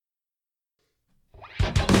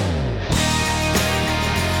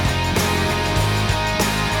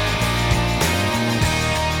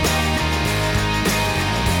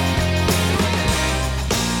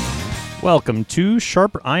Welcome to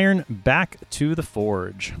Sharper Iron Back to the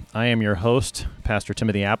Forge. I am your host, Pastor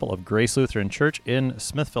Timothy Apple of Grace Lutheran Church in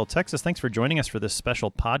Smithville, Texas. Thanks for joining us for this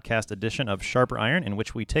special podcast edition of Sharper Iron, in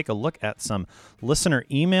which we take a look at some listener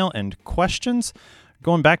email and questions.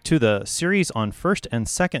 Going back to the series on 1st and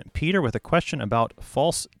 2nd Peter with a question about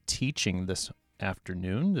false teaching this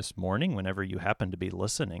morning, whenever you happen to be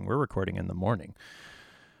listening. We're recording in the morning.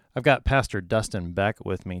 I've got Pastor Dustin Beck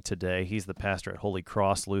with me today. He's the pastor at Holy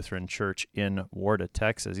Cross Lutheran Church in Warda,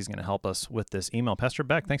 Texas. He's going to help us with this email. Pastor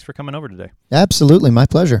Beck, thanks for coming over today. Absolutely, my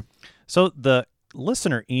pleasure. So the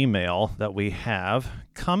listener email that we have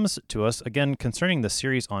comes to us, again, concerning the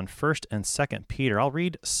series on 1st and 2nd Peter. I'll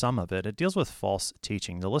read some of it. It deals with false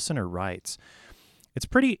teaching. The listener writes, "It's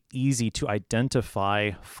pretty easy to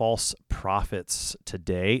identify false prophets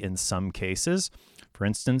today in some cases. For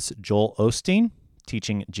instance, Joel Osteen,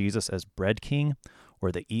 teaching Jesus as bread king,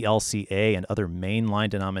 or the ELCA and other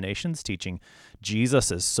mainline denominations teaching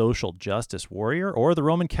Jesus as social justice warrior, or the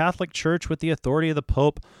Roman Catholic Church with the authority of the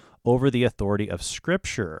Pope over the authority of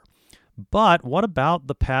Scripture. But what about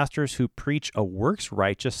the pastors who preach a works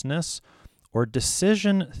righteousness or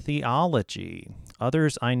decision theology?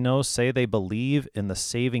 Others I know say they believe in the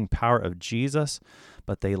saving power of Jesus,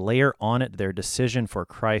 but they layer on it their decision for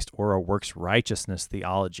Christ or a works righteousness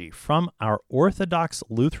theology. From our Orthodox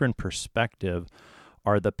Lutheran perspective,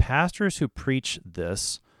 are the pastors who preach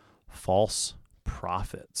this false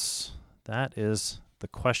prophets?" That is the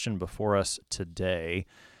question before us today.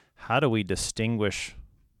 How do we distinguish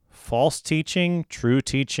false teaching,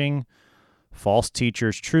 false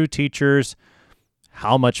teachers, true teachers?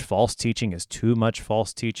 How much false teaching is too much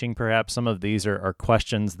false teaching? Perhaps some of these are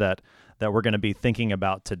questions that we're going to be thinking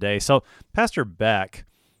about today. So, Pastor Beck,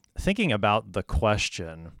 thinking about the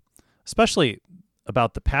question, especially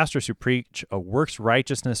about the pastors who preach a works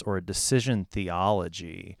righteousness or a decision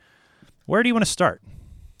theology, where do you want to start?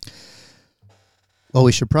 Well,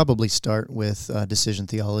 we should probably start with decision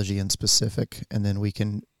theology in specific, and then we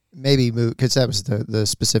can maybe move, because that was the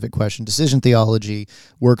specific question. Decision theology,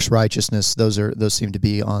 works righteousness, those seem to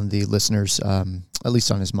be on the listener's, at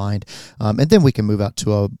least on his mind. And then we can move out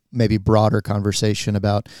to a maybe broader conversation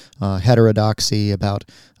about heterodoxy, about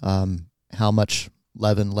how much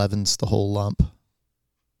leaven leavens the whole lump.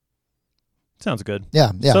 Sounds good.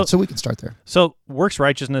 Yeah. So we can start there. So works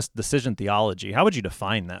righteousness, decision theology, how would you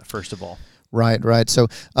define that, first of all? Right. So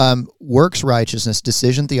works righteousness,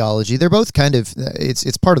 decision theology, they're both kind of,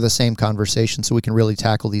 it's part of the same conversation, so we can really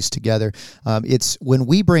tackle these together. It's when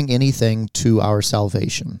we bring anything to our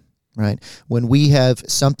salvation, right? When we have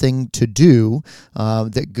something to do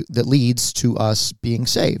that leads to us being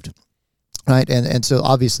saved, right? And so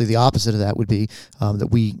obviously the opposite of that would be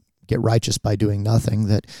that we get righteous by doing nothing,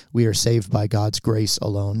 that we are saved by God's grace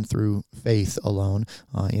alone, through faith alone,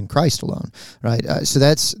 in Christ alone, right? So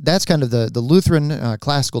that's kind of the Lutheran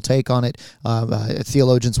classical take on it.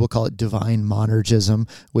 Theologians will call it divine monergism,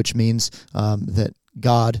 which means that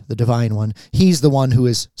God, the divine one, he's the one who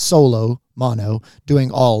is solo, mono, doing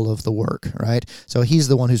all of the work, right? So he's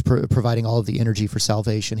the one who's providing all of the energy for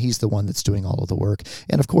salvation. He's the one that's doing all of the work.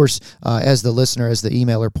 And of course, as the listener, as the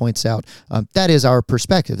emailer points out, that is our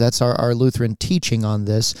perspective. That's our Lutheran teaching on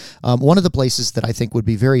this. One of the places that I think would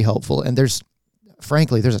be very helpful, and there's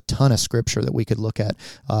a ton of scripture that we could look at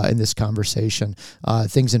in this conversation.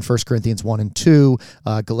 Things in 1 Corinthians 1 and 2,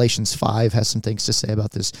 Galatians 5 has some things to say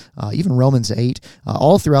about this, even Romans 8,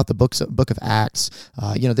 all throughout the book of Acts.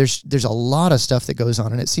 There's a lot of stuff that goes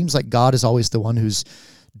on, and it seems like God is always the one who's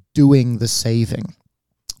doing the saving,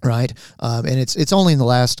 right? And it's only in the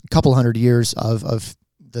last couple hundred years of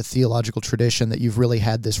the theological tradition that you've really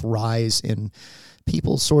had this rise in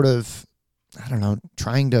people sort of,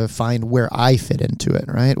 trying to find where I fit into it,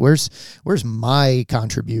 right? Where's my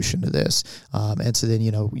contribution to this? And so then,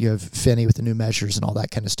 you have Finney with the new measures and all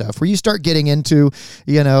that kind of stuff, where you start getting into,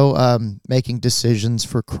 making decisions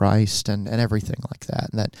for Christ and everything like that.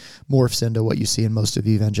 And that morphs into what you see in most of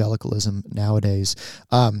evangelicalism nowadays.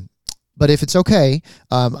 But if it's okay,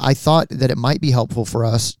 I thought that it might be helpful for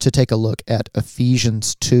us to take a look at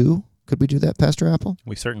Ephesians 2. Could we do that, Pastor Apple?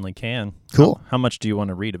 We certainly can. Cool. How much do you want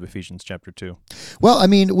to read of Ephesians chapter 2? Well,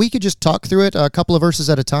 we could just talk through it a couple of verses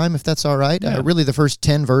at a time, if that's all right. Yeah. Really, the first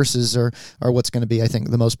 10 verses are what's going to be, I think,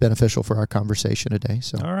 the most beneficial for our conversation today.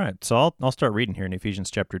 So, all right. So I'll start reading here in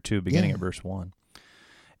Ephesians chapter 2, beginning at verse 1.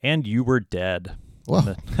 "And you were dead."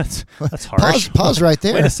 Well, that's harsh. Pause right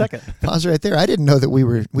there. Wait a second. Pause right there. I didn't know that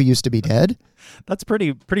we used to be dead. That's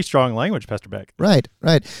pretty strong language, Pastor Beck. Right.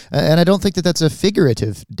 And I don't think that that's a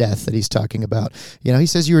figurative death that he's talking about. He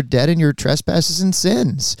says you were dead in your trespasses and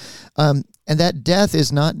sins. And that death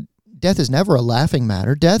is not Death is never a laughing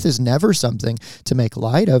matter. Death is never something to make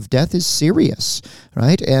light of. Death is serious,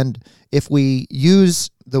 right? And if we use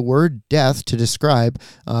the word death to describe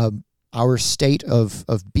our state of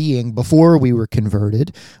being before we were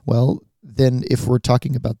converted, well, then if we're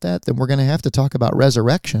talking about that, then we're going to have to talk about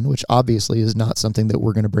resurrection, which obviously is not something that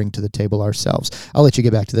we're going to bring to the table ourselves. I'll let you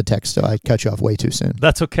get back to the text, so I cut you off way too soon.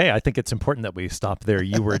 That's okay. I think it's important that we stop there.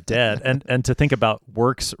 You were dead. And to think about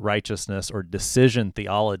works righteousness or decision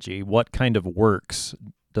theology, what kind of works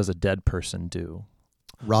does a dead person do?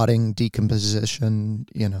 Rotting, decomposition,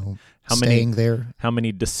 staying there. How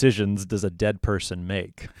many decisions does a dead person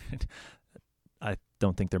make? I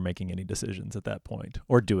don't think they're making any decisions at that point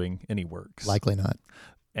or doing any works. Likely not.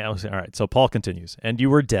 All right, so Paul continues, "And you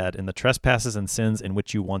were dead in the trespasses and sins in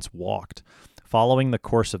which you once walked, following the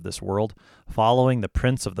course of this world, following the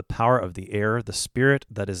prince of the power of the air, the spirit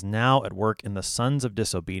that is now at work in the sons of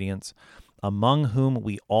disobedience, among whom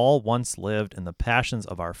we all once lived in the passions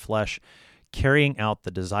of our flesh, carrying out the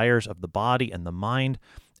desires of the body and the mind,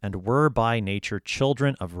 and were by nature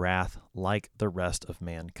children of wrath like the rest of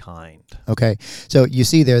mankind." Okay, so you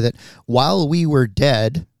see there that while we were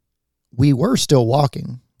dead, we were still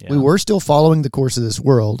walking. Yeah. We were still following the course of this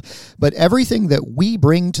world, but everything that we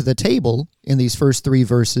bring to the table in these first 3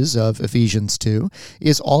 verses of Ephesians 2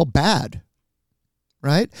 is all bad,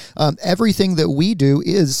 right? Everything that we do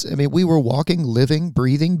is, we were walking, living,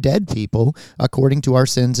 breathing, dead people according to our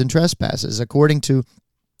sins and trespasses, according to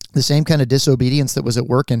the same kind of disobedience that was at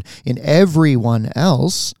work in everyone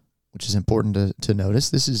else, which is important to notice.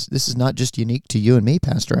 This is not just unique to you and me,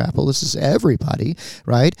 Pastor Apple. This is everybody,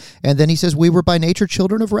 right? And then he says, we were by nature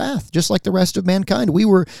children of wrath, just like the rest of mankind. We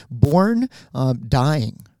were born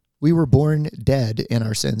dying. We were born dead in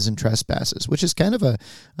our sins and trespasses, which is kind of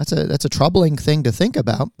that's a troubling thing to think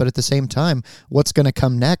about. But at the same time, what's going to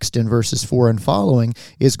come next in verses 4 and following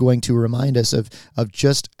is going to remind us of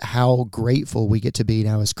just how grateful we get to be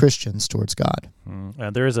now as Christians towards God.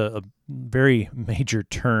 There is a very major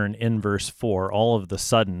turn in verse 4, all of the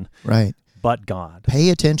sudden. Right. But God.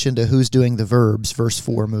 Pay attention to who's doing the verbs, verse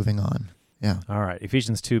 4 moving on. Yeah. All right.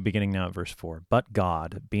 Ephesians 2, beginning now at verse 4. "But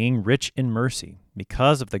God, being rich in mercy,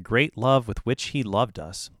 because of the great love with which he loved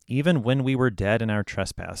us, even when we were dead in our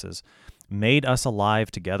trespasses, made us alive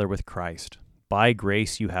together with Christ. By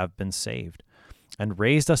grace you have been saved, and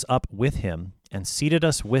raised us up with him, and seated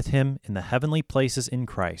us with him in the heavenly places in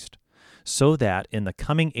Christ, so that in the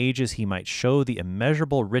coming ages he might show the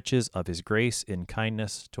immeasurable riches of his grace in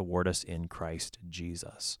kindness toward us in Christ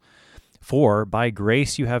Jesus. For by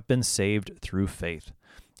grace you have been saved through faith.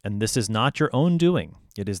 And this is not your own doing.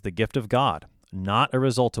 It is the gift of God, not a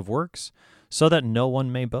result of works, so that no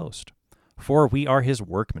one may boast. For we are his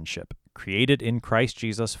workmanship, created in Christ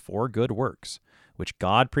Jesus for good works, which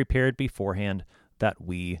God prepared beforehand that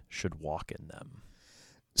we should walk in them."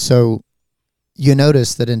 So you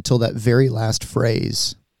notice that until that very last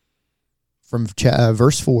phrase, from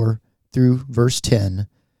verse 4 through verse 10,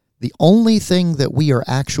 the only thing that we are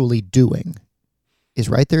actually doing is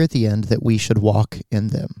right there at the end, that we should walk in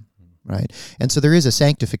them, right? And so there is a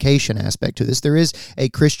sanctification aspect to this. There is a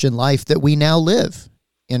Christian life that we now live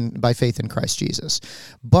by faith in Christ Jesus.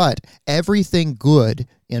 But everything good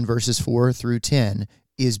in verses 4 through 10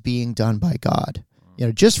 is being done by God.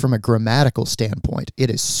 Just from a grammatical standpoint, it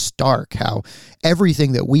is stark how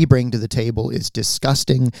everything that we bring to the table is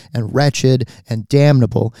disgusting and wretched and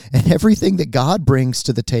damnable, and everything that God brings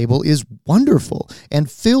to the table is wonderful and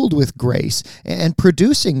filled with grace and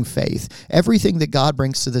producing faith. Everything that God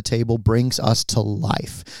brings to the table brings us to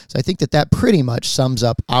life. So I think that pretty much sums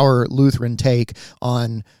up our Lutheran take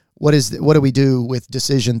on what do we do with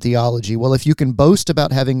decision theology? Well, if you can boast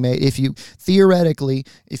about if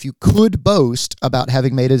you could boast about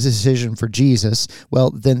having made a decision for Jesus,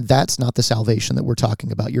 well, then that's not the salvation that we're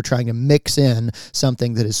talking about. You're trying to mix in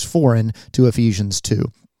something that is foreign to Ephesians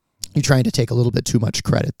 2. You're trying to take a little bit too much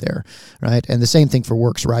credit there, right? And the same thing for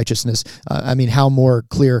works righteousness. How more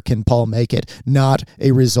clear can Paul make it? Not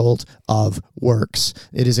a result of works.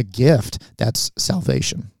 It is a gift. That's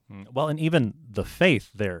salvation. Well, and even the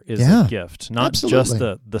faith there is a gift, not absolutely.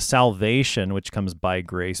 just the salvation, which comes by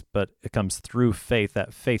grace, but it comes through faith.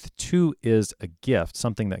 That faith, too, is a gift,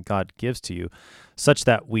 something that God gives to you, such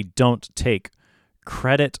that we don't take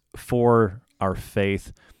credit for our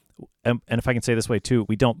faith. And if I can say this way, too,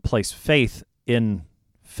 we don't place faith in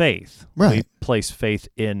faith. Right. We place faith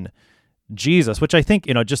in Jesus, which I think,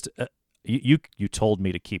 just you told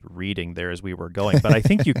me to keep reading there as we were going, but I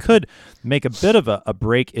think you could make a bit of a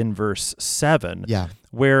break in verse 7, Yeah.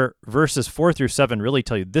 where verses 4 through 7 really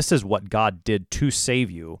tell you this is what God did to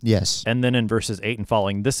save you. Yes. And then in verses 8 and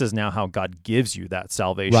following, this is now how God gives you that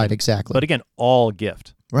salvation. Right, exactly. But again, all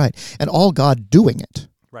gift. Right. And all God doing it.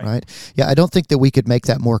 Right. Yeah, I don't think that we could make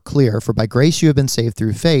that more clear. For by grace you have been saved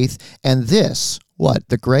through faith, and this, what?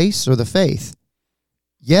 The grace or the faith?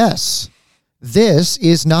 Yes. This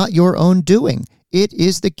is not your own doing. It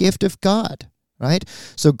is the gift of God. Right?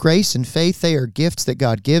 So grace and faith, they are gifts that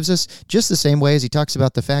God gives us, just the same way as he talks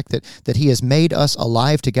about the fact that he has made us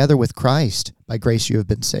alive together with Christ. By grace you have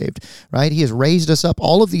been saved. Right? He has raised us up.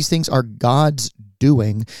 All of these things are God's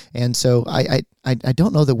doing. And so I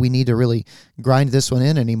don't know that we need to really grind this one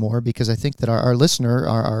in anymore, because I think that our listener,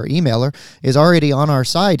 our emailer, is already on our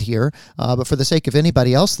side here. But for the sake of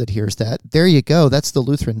anybody else that hears that, there you go. That's the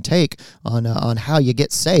Lutheran take on how you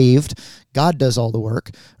get saved. God does all the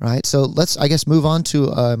work, right? So let's, I guess, move on to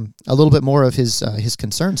a little bit more of his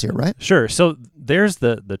concerns here, right? Sure. So there's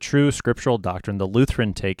the true scriptural doctrine. The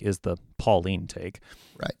Lutheran take is the Pauline take.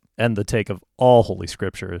 Right. And the take of all Holy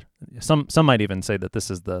Scripture. Some might even say that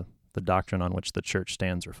this is the doctrine on which the church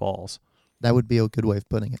stands or falls. That would be a good way of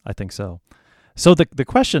putting it. I think so. So the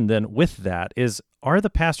question then with that is, are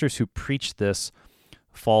the pastors who preach this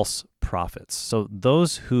false prophets? So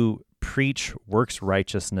those who preach works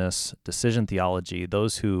righteousness, decision theology,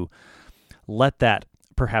 those who let that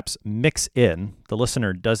perhaps mix in, the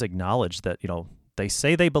listener does acknowledge that, they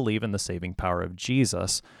say they believe in the saving power of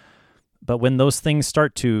Jesus, but when those things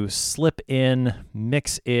start to slip in,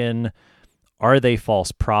 mix in, are they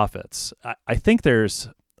false prophets? I think there's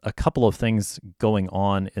a couple of things going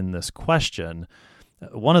on in this question.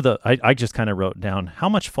 One of I just kind of wrote down, how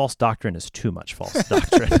much false doctrine is too much false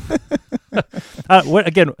doctrine?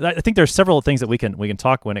 Again, I think there's several things that we can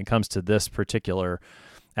talk when it comes to this particular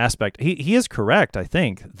aspect. He is correct, I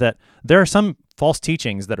think, that there are some false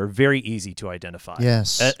teachings that are very easy to identify.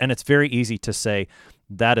 Yes. And it's very easy to say,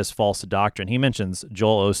 that is false doctrine. He mentions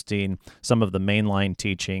Joel Osteen, some of the mainline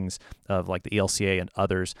teachings of like the ELCA and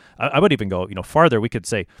others. I would even go, farther. We could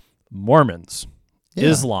say Mormons,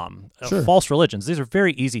 Islam, sure. False religions. These are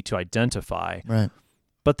very easy to identify. Right.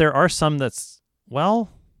 But there are some that's,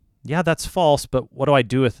 that's false, but what do I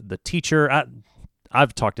do with the teacher?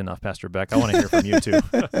 I've talked enough, Pastor Beck. I want to hear from you too.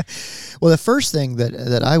 Well, the first thing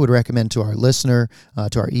that I would recommend to our listener,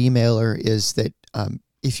 to our emailer, is that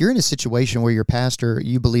if you're in a situation where your pastor,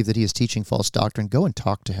 you believe that he is teaching false doctrine, go and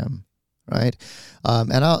talk to him, right?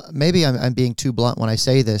 And maybe I'm being too blunt when I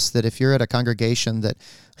say this, that if you're at a congregation that,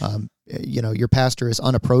 your pastor is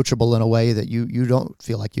unapproachable in a way that you don't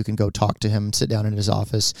feel like you can go talk to him, sit down in his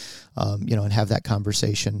office, and have that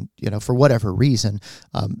conversation, for whatever reason,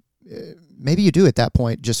 maybe you do at that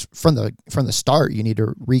point. Just from the start, you need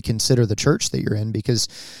to reconsider the church that you're in, because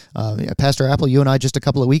Pastor Apple, you and I just a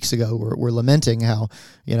couple of weeks ago were lamenting how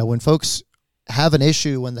when folks have an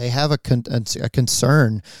issue, when they have a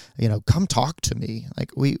concern, come talk to me.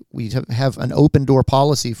 Like we have an open door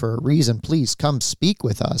policy for a reason. Please come speak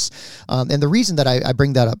with us. And the reason that I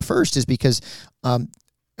bring that up first is because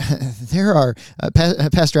there are,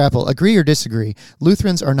 Pastor Apple, agree or disagree,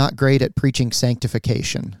 Lutherans are not great at preaching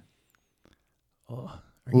sanctification.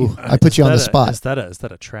 Ooh, I put you on the spot. Is that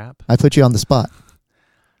a trap? I put you on the spot.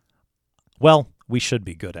 Well, we should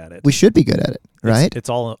be good at it. We should be good at it, right? It's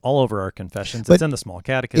all over our confessions. But it's in the small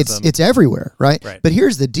catechism. It's everywhere, right? Right. But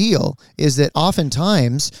here's the deal: is that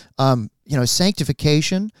oftentimes,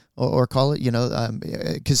 sanctification, or call it,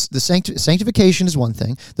 because the sanctification is one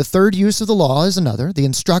thing. The third use of the law is another. The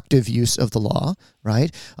instructive use of the law,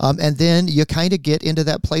 right? And then you kind of get into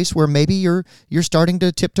that place where maybe you're starting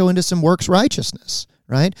to tiptoe into some works righteousness,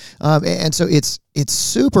 right? And so it's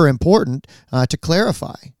super important to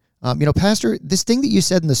clarify. Pastor, this thing that you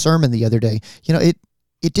said in the sermon the other day,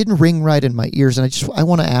 it didn't ring right in my ears, and I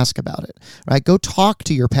want to ask about it, right? Go talk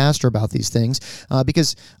to your pastor about these things,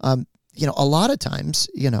 because, a lot of times,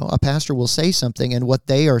 a pastor will say something, and what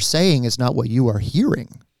they are saying is not what you are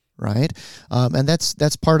hearing, right? And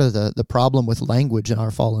that's part of the problem with language in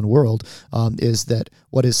our fallen world, is that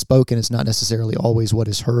what is spoken is not necessarily always what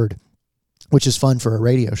is heard. Which is fun for a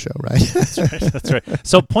radio show, right? That's right.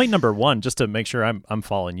 So point number one, just to make sure I'm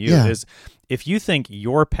following you, is if you think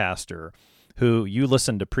your pastor, who you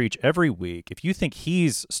listen to preach every week, if you think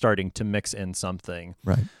he's starting to mix in something,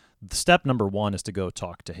 right, step number one is to go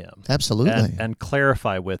talk to him. Absolutely. And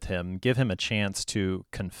clarify with him, give him a chance to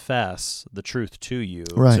confess the truth to you,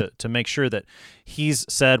 Right. to make sure that he's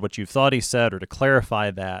said what you thought he said, or to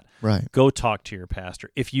clarify that. Right. Go talk to your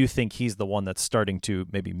pastor if you think he's the one that's starting to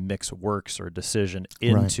maybe mix works or decision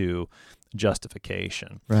into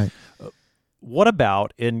justification. Right. What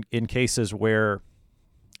about in cases where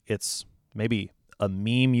it's maybe a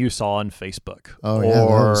meme you saw on Facebook,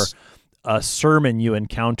 or a sermon you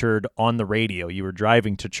encountered on the radio? You were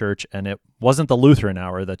driving to church, and it wasn't the Lutheran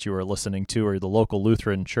Hour that you were listening to, or the local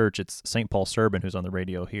Lutheran church. It's St. Paul Sermon who's on the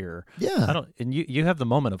radio here. Yeah. And you have the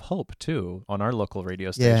Moment of Hope too on our local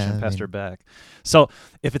radio station, Yeah, Pastor Beck. So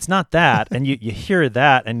if it's not that, and you hear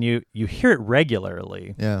that, and you hear it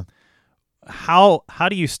regularly, Yeah. how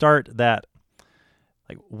do you start that?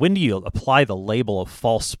 Like, when do you apply the label of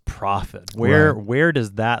false prophet? Where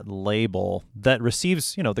does that label that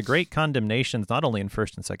receives, the great condemnations, not only in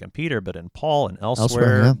 1st and 2nd Peter, but in Paul and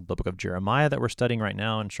elsewhere, yeah. the book of Jeremiah that we're studying right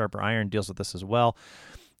now, and Sharper Iron deals with this as well.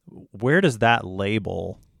 Where does that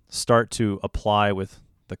label start to apply with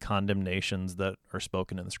the condemnations that are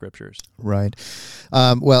spoken in the scriptures? Right.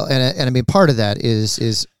 Well, and I mean, part of that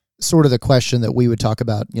is sort of the question that we would talk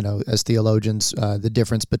about, as theologians, the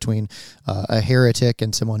difference between a heretic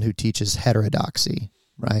and someone who teaches heterodoxy,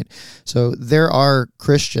 right? So there are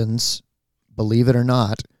Christians, believe it or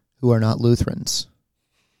not, who are not Lutherans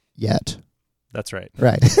yet. That's right.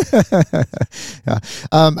 Right. Yeah.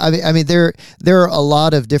 I mean, there are a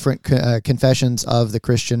lot of different confessions of the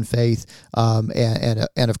Christian faith,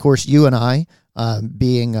 and of course, you and I,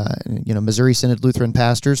 being Missouri Synod Lutheran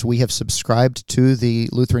pastors, we have subscribed to the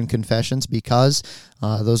Lutheran confessions because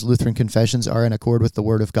those Lutheran confessions are in accord with the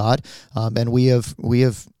Word of God, and we have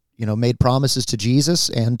made promises to Jesus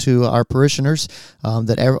and to our parishioners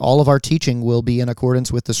that all of our teaching will be in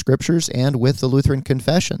accordance with the Scriptures and with the Lutheran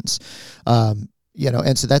confessions. And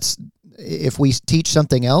so that's, if we teach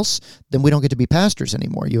something else, then we don't get to be pastors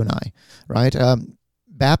anymore, you and I, right?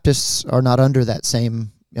 Baptists are not under that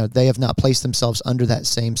same. They have not placed themselves under that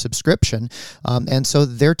same subscription, and so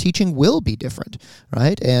their teaching will be different,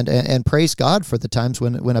 right? And praise God for the times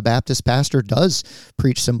when a Baptist pastor does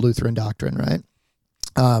preach some Lutheran doctrine, right?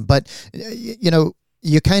 But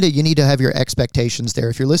you need to have your expectations there.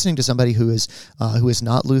 If you're listening to somebody who is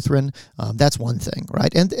not Lutheran, that's one thing,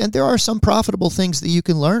 right? And there are some profitable things that you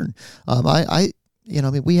can learn.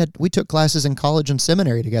 We took classes in college and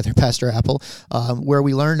seminary together, Pastor Apple, where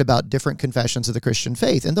we learned about different confessions of the Christian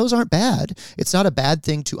faith, and those aren't bad. It's not a bad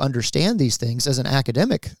thing to understand these things as an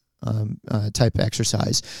academic type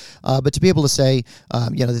exercise, but to be able to say,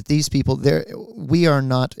 that these people, we are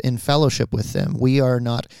not in fellowship with them. We are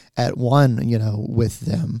not at one, with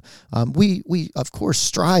them. We of course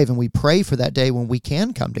strive and we pray for that day when we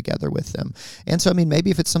can come together with them. And so, I mean,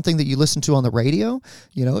 maybe if it's something that you listen to on the radio,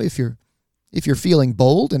 if you're feeling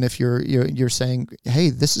bold and if you're saying,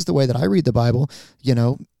 hey, this is the way that I read the Bible,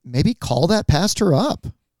 maybe call that pastor up.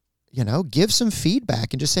 Give some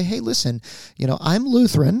feedback and just say, hey, listen, I'm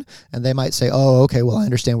Lutheran. And they might say, oh, okay, well, I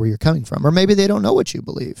understand where you're coming from. Or maybe they don't know what you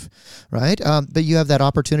believe, right? But you have that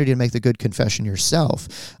opportunity to make the good confession yourself.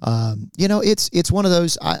 It's one of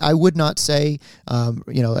those, I would not say,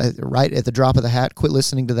 right at the drop of the hat, quit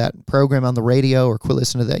listening to that program on the radio or quit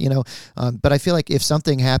listening to that, but I feel like if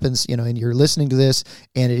something happens, and you're listening to this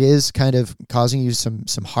and it is kind of causing you some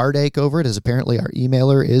heartache over it, as apparently our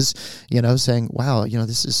emailer is, saying, wow,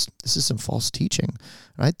 this is some false teaching,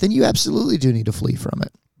 right? Then you absolutely do need to flee from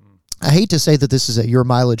it. I hate to say that this is a your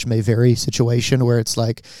mileage may vary situation where it's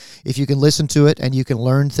like, if you can listen to it and you can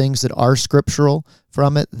learn things that are scriptural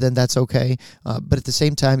from it, then that's okay. But at the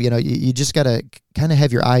same time, you just got to kind of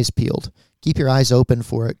have your eyes peeled. Keep your eyes open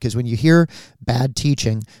for it, because when you hear bad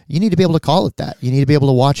teaching, you need to be able to call it that. You need to be able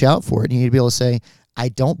to watch out for it. You need to be able to say, I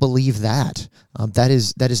don't believe that. That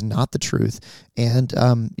is not the truth. And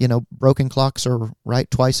broken clocks are right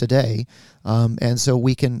twice a day. And so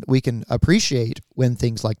we can appreciate when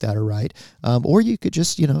things like that are right. Or you could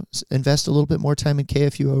just invest a little bit more time in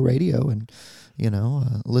KFUO radio and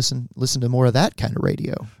listen to more of that kind of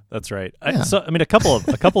radio. That's right. Yeah. A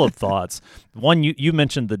couple of thoughts. One, you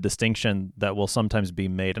mentioned the distinction that will sometimes be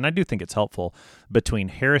made, and I do think it's helpful, between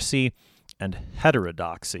heresy and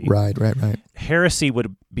heterodoxy. Right. Heresy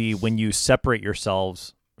would be when you separate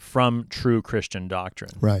yourselves from true Christian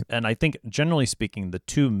doctrine. Right. And I think, generally speaking, the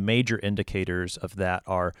two major indicators of that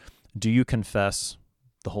are, do you confess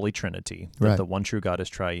the Holy Trinity, that right. the one true God is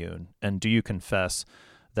triune, and do you confess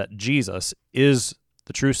that Jesus is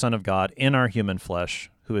the true Son of God in our human flesh,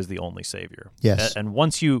 who is the only Savior? Yes. And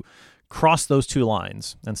once you cross those two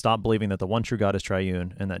lines and stop believing that the one true God is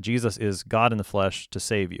triune and that Jesus is God in the flesh to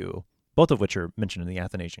save you, both of which are mentioned in the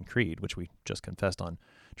Athanasian Creed, which we just confessed on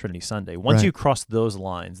Trinity Sunday. Once Right. you cross those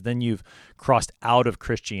lines, then you've crossed out of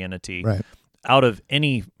Christianity, Right. out of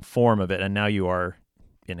any form of it, and now you are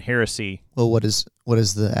in heresy. Well, what does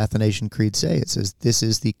the Athanasian Creed say? It says, "This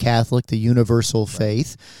is the Catholic, the universal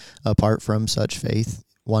faith. Apart from such faith,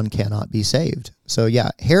 one cannot be saved." So, yeah,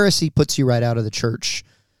 heresy puts you right out of the church,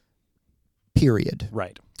 period.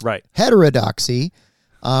 Right. Heterodoxy,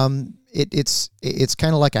 it's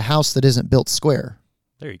kind of like a house that isn't built square.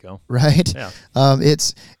 There you go. Right. Yeah.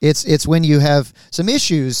 It's when you have some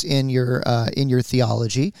issues in your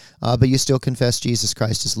theology, but you still confess Jesus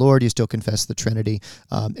Christ as Lord. You still confess the Trinity,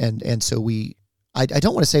 and so I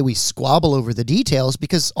don't want to say we squabble over the details,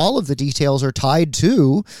 because all of the details are tied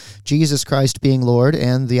to Jesus Christ being Lord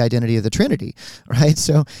and the identity of the Trinity. Right.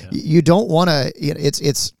 So you don't want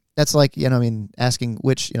to. That's like, asking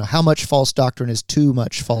how much false doctrine is too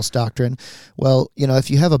much false doctrine. Well,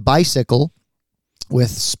 if you have a bicycle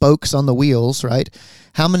with spokes on the wheels, right?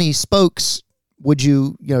 How many spokes would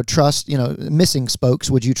you, trust, missing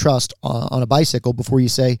spokes would you trust on a bicycle before you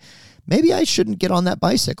say, maybe I shouldn't get on that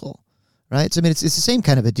bicycle, right? So, it's the same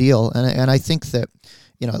kind of a deal. And I think that,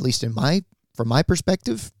 at least from my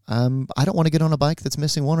perspective, I don't want to get on a bike that's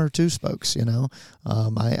missing one or two spokes.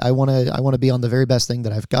 I want to be on the very best thing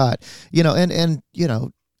that I've got.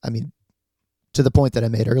 To the point that I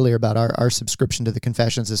made earlier about our subscription to the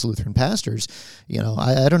Confessions as Lutheran pastors,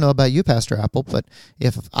 I don't know about you, Pastor Apple, but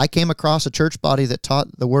if I came across a church body that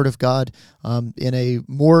taught the Word of God in a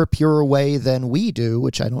more pure way than we do,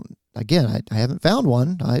 which I haven't found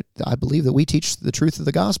one. I believe that we teach the truth of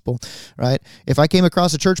the gospel, right? If I came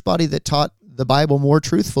across a church body that taught the Bible more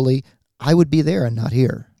truthfully, I would be there and not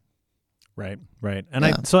here. Right.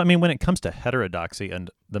 And when it comes to heterodoxy and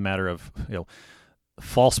the matter of,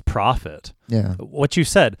 false prophet, what you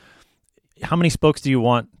said, how many spokes do you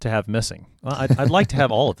want to have missing? Well, I'd like to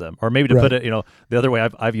have all of them. Or maybe to put it, the other way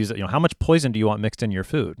I've used it, how much poison do you want mixed in your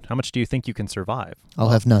food? How much do you think you can survive? I'll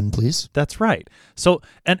have none, please. That's right. So,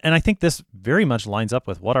 and I think this very much lines up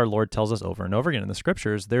with what our Lord tells us over and over again in the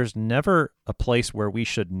Scriptures. There's never a place where we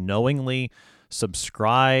should knowingly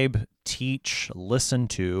subscribe, teach, listen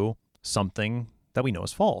to something that we know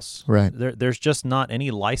is false. Right. There's just not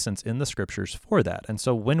any license in the Scriptures for that. And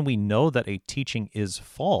so when we know that a teaching is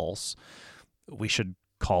false, we should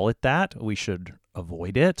call it that. We should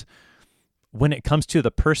avoid it. When it comes to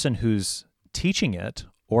the person who's teaching it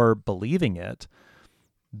or believing it,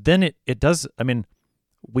 then it does,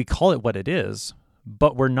 we call it what it is,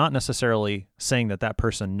 but we're not necessarily saying that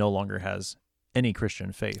person no longer has any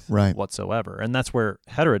Christian faith whatsoever. And that's where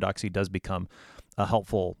heterodoxy does become a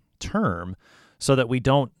helpful term, so that we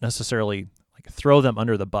don't necessarily throw them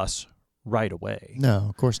under the bus right away. No,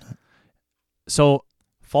 of course not. So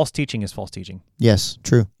false teaching is false teaching. Yes,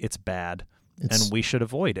 true. It's bad, and we should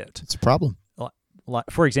avoid it. It's a problem.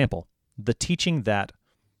 For example, the teaching that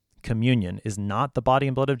communion is not the body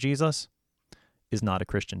and blood of Jesus is not a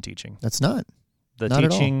Christian teaching. That's not. The not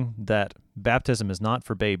teaching that baptism is not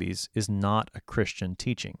for babies is not a Christian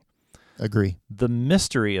teaching. Agree. The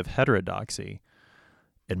mystery of heterodoxy,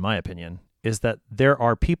 in my opinion, is that there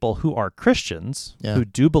are people who are Christians who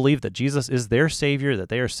do believe that Jesus is their Savior, that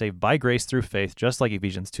they are saved by grace through faith, just like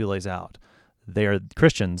Ephesians 2 lays out. They are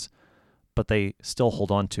Christians, but they still hold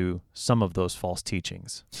on to some of those false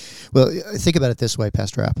teachings. Well, think about it this way,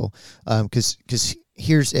 Pastor Apple, because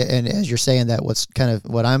here's, and as you're saying that, what's kind of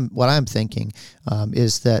what I'm thinking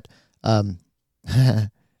is that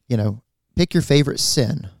pick your favorite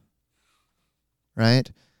sin, right?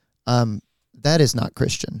 That is not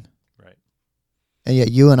Christian. And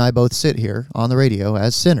yet you and I both sit here on the radio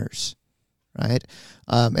as sinners, right?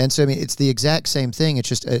 And so, it's the exact same thing. It's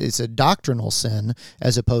just, it's a doctrinal sin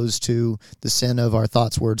as opposed to the sin of our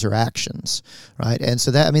thoughts, words, or actions, right? And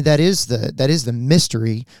so that is the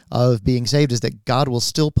mystery of being saved, is that God will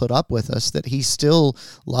still put up with us, that He still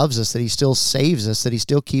loves us, that He still saves us, that He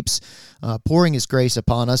still keeps pouring His grace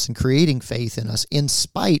upon us and creating faith in us in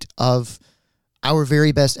spite of our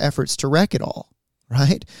very best efforts to wreck it all.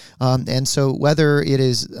 Right? And so whether it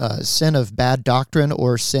is sin of bad doctrine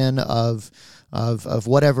or sin of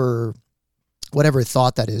whatever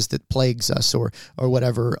thought that is that plagues us, or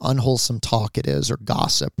whatever unwholesome talk it is, or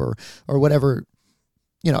gossip, or whatever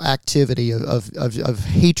activity of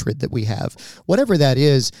hatred that we have, whatever that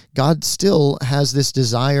is, God still has this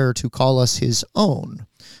desire to call us His own,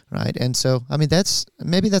 right? And so that's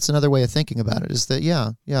another way of thinking about it, is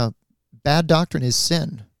that bad doctrine is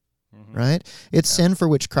sin. right? It's sin for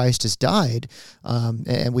which Christ has died.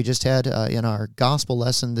 And we just had in our gospel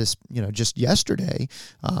lesson this, just yesterday,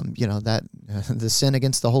 that the sin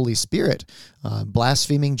against the Holy Spirit,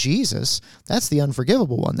 blaspheming Jesus, that's the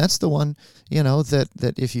unforgivable one. That's the one,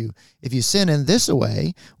 that if you sin in this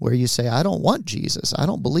way, where you say, I don't want Jesus, I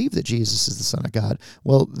don't believe that Jesus is the Son of God,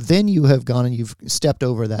 well, then you have gone and you've stepped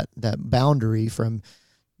over that boundary from,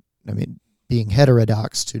 being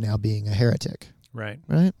heterodox to now being a heretic. Right.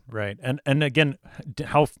 Right. Right. And again,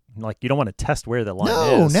 how, you don't want to test where the line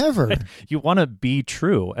is. No, never. Right? You want to be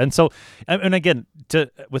true. And so, and again,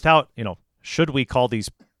 without, should we call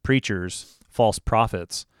these preachers false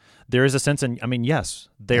prophets? There is a sense yes,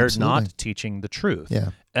 they're Absolutely. not teaching the truth. Yeah.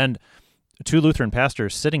 And two Lutheran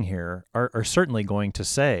pastors sitting here are certainly going to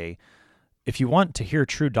say, if you want to hear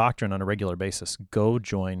true doctrine on a regular basis, go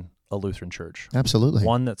join a Lutheran church. Absolutely.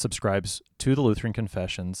 One that subscribes to the Lutheran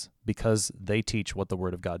confessions because they teach what the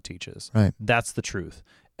Word of God teaches. Right. That's the truth.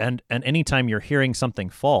 And anytime you're hearing something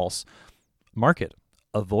false, mark it,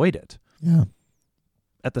 avoid it. Yeah.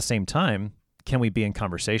 At the same time, can we be in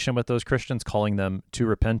conversation with those Christians, calling them to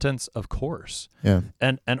repentance? Of course. Yeah.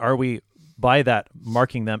 And are we, by that,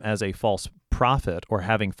 marking them as a false prophet or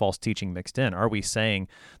having false teaching mixed in? Are we saying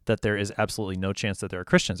that there is absolutely no chance that there are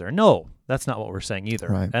Christians there? No, that's not what we're saying either.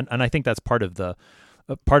 Right. And I think that's part of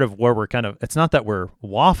where we're kind of, it's not that we're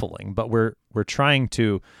waffling, but we're trying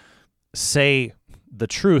to say the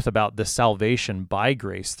truth about this salvation by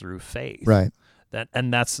grace through faith. Right.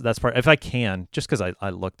 That's part. If I can, just because I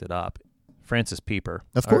looked it up, Francis Pieper,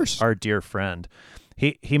 Of course. our dear friend,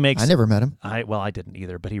 he makes. I never met him. I didn't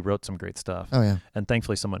either, but he wrote some great stuff. Oh, yeah. And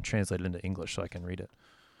thankfully someone translated it into English so I can read it.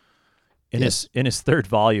 Yes. In his third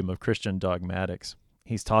volume of Christian Dogmatics,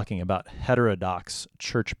 he's talking about heterodox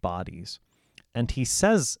church bodies. And he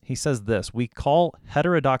says this: we call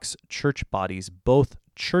heterodox church bodies both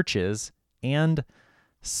churches and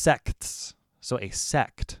sects. So a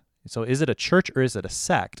sect. So is it a church or is it a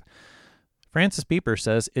sect? Francis Pieper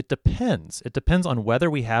says it depends. It depends on whether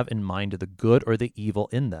we have in mind the good or the evil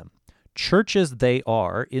in them. Churches they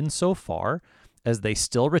are insofar as they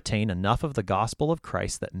still retain enough of the gospel of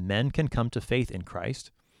Christ that men can come to faith in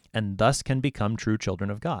Christ and thus can become true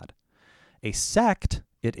children of God. A sect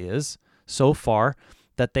it is so far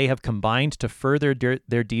that they have combined to further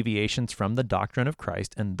their deviations from the doctrine of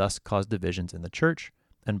Christ and thus cause divisions in the church,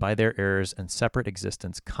 and by their errors and separate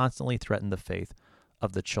existence constantly threaten the faith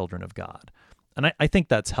of the children of God. And I think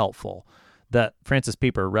that's helpful, that Francis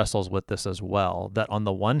Pieper wrestles with this as well, that on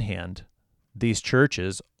the one hand, these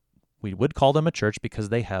churches, we would call them a church because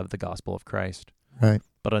they have the gospel of Christ. Right.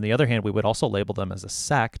 But on the other hand, we would also label them as a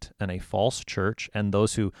sect and a false church, and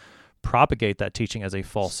those who propagate that teaching as a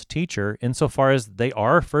false teacher, insofar as they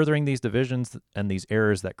are furthering these divisions and these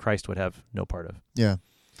errors that Christ would have no part of. Yeah.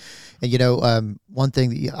 And, one thing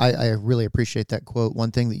that I really appreciate that quote. One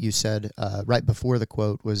thing that you said right before the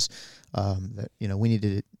quote was that, we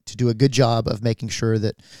needed to do a good job of making sure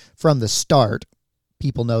that from the start,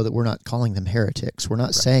 people know that we're not calling them heretics. We're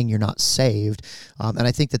not saying you're not saved. And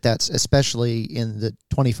I think that that's, especially in the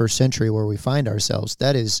 21st century where we find ourselves,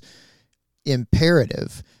 that is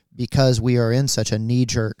imperative because we are in such a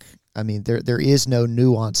knee-jerk. There is no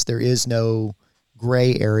nuance. There is no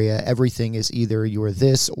gray area. Everything is either you're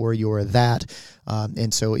this or you're that.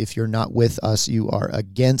 And so if you're not with us, you are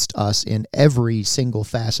against us in every single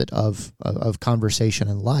facet of conversation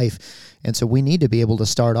and life. And so we need to be able to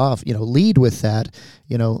start off, lead with that,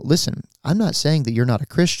 listen, I'm not saying that you're not a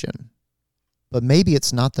Christian, but maybe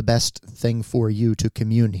it's not the best thing for you to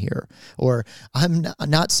commune here. Or I'm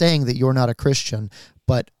not saying that you're not a Christian,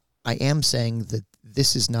 but I am saying that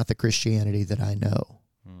this is not the Christianity that I know.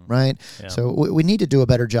 Right? Yeah. So we need to do a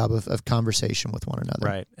better job of conversation with one another.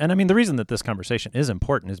 Right. And the reason that this conversation is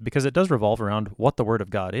important is because it does revolve around what the Word of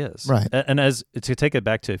God is. Right. And as to take it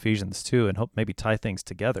back to Ephesians 2 and hope maybe tie things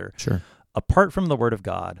together, Sure. apart from the Word of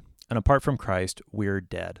God and apart from Christ, we're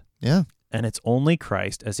dead. Yeah. And it's only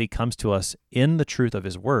Christ, as he comes to us in the truth of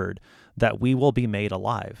his Word, that we will be made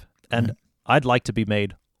alive. And I'd like to be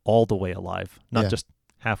made all the way alive, not just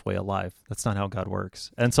halfway alive. That's not how God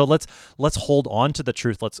works. And so let's hold on to the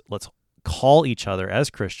truth. Let's call each other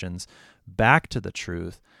as Christians back to the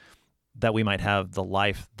truth, that we might have the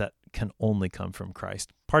life that can only come from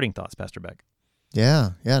Christ. Parting thoughts, Pastor Beck.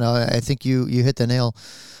 Yeah. No, I think you hit the nail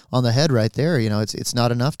on the head right there. It's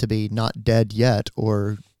not enough to be not dead yet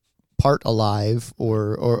or part alive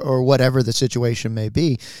or whatever the situation may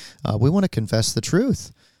be. We want to confess the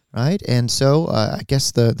truth. right? And so I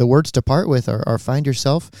guess the words to part with are find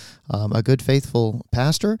yourself a good, faithful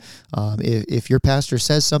pastor. If your pastor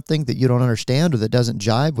says something that you don't understand or that doesn't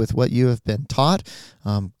jibe with what you have been taught,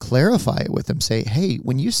 clarify it with them. Say, hey,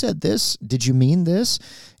 when you said this, did you mean this?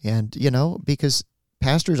 And, because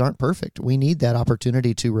pastors aren't perfect. We need that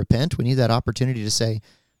opportunity to repent. We need that opportunity to say,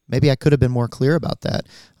 maybe I could have been more clear about that.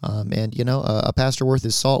 A pastor worth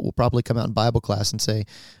his salt will probably come out in Bible class and say,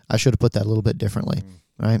 I should have put that a little bit differently.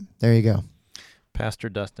 All right, there you go. Pastor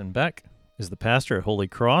Dustin Beck is the pastor at Holy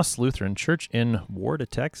Cross Lutheran Church in Ward,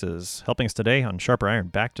 Texas, helping us today on Sharper Iron,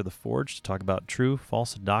 Back to the Forge, to talk about true,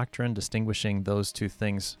 false doctrine, distinguishing those two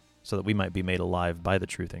things so that we might be made alive by the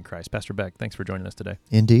truth in Christ. Pastor Beck, thanks for joining us today.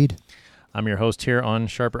 Indeed. I'm your host here on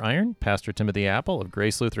Sharper Iron, Pastor Timothy Apple of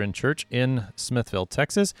Grace Lutheran Church in Smithville,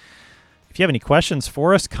 Texas. If you have any questions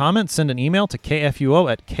for us, comments, send an email to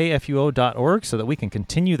kfuo@kfuo.org so that we can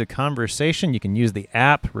continue the conversation. You can use the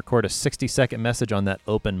app, record a 60-second message on that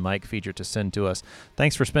open mic feature to send to us.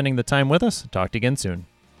 Thanks for spending the time with us. Talk to you again soon.